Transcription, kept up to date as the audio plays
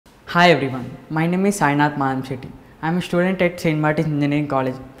Hi everyone, my name is Sainath. I am a student at St. Martin's Engineering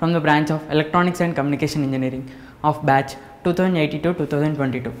College from the branch of Electronics and Communication Engineering of batch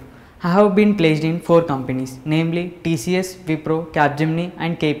 2018-2022. I have been placed in 4 companies, namely TCS, Wipro, Capgemini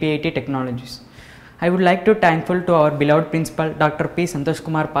and KPIT Technologies. I would like to thankful to our beloved principal Dr. P. Santosh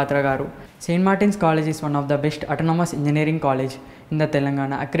Kumar Patra garu. St. Martin's College is one of the best autonomous engineering college in the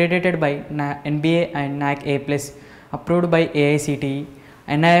Telangana, accredited by NBA and NAC A+, approved by AICTE.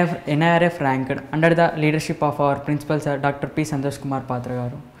 NIRF ranked under the leadership of our principal sir Dr. P. Santosh Kumar Patra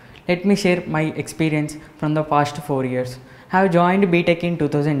garu. Let me share my experience from the past 4 years. I have joined BTech in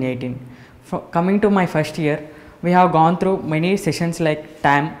 2018. Coming to my first year, we have gone through many sessions like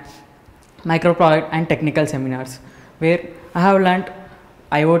TAM, microproject and technical seminars, where I have learnt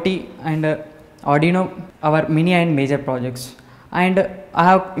IoT and Arduino, our mini and major projects. And I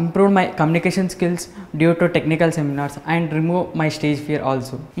have improved my communication skills due to technical seminars and remove my stage fear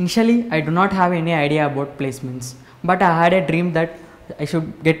also. Initially, I do not have any idea about placements, but I had a dream that I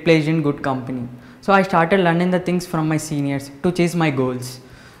should get placed in good company. So I started learning the things from my seniors to chase my goals.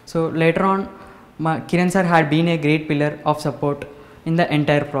 So later on, Kiran sir had been a great pillar of support in the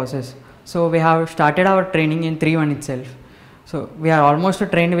entire process. So we have started our training in 3-1 itself. So we are almost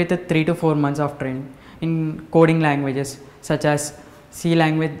trained with 3 to 4 months of training in coding languages such as C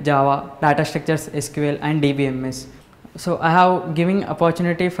language, Java, data structures, SQL and DBMS. So I have given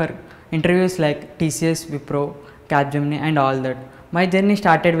opportunity for interviews like TCS, Wipro, Capgemini and all that. My journey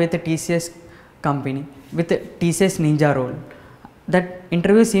started with the TCS company with the TCS Ninja role. That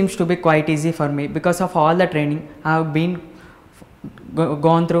interview seems to be quite easy for me because of all the training I have been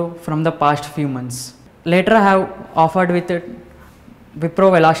gone through from the past few months. Later I have offered with the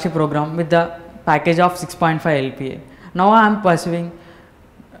Wipro Velocity program with the package of 6.5 LPA. Now I am pursuing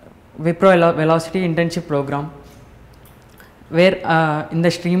Wipro Velocity internship program where in the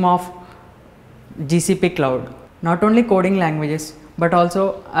stream of GCP cloud. Not only coding languages but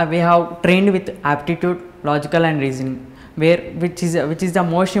also we have trained with aptitude, logical and reasoning, which is the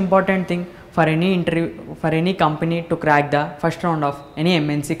most important thing for any interview, for any company to crack the first round of any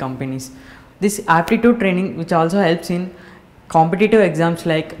MNC companies. This aptitude training which also helps in competitive exams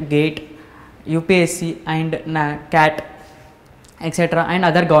like GATE, UPSC and CAT, etc. and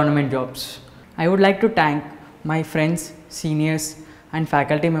other government jobs. I would like to thank my friends, seniors and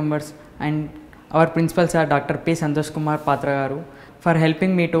faculty members and our principal sir Dr. P. Santosh Kumar Patra garu for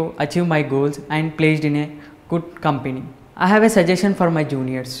helping me to achieve my goals and placed in a good company. I have a suggestion for my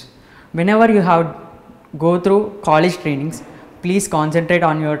juniors. Whenever you have go through college trainings, please concentrate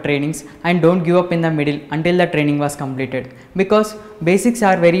on your trainings and don't give up in the middle until the training was completed, because basics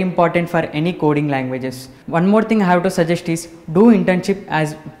are very important for any coding languages. One more thing I have to suggest is do internship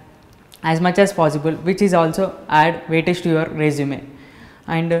as much as possible, which is also add weightage to your resume,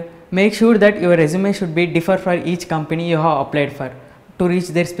 and make sure that your resume should be differ for each company you have applied for to reach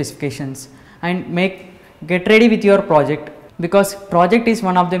their specifications, and get ready with your project, because project is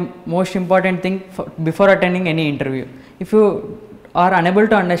one of the most important thing before attending any interview. If you are unable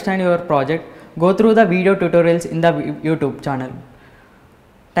to understand your project, go through the video tutorials in the YouTube channel.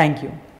 Thank you.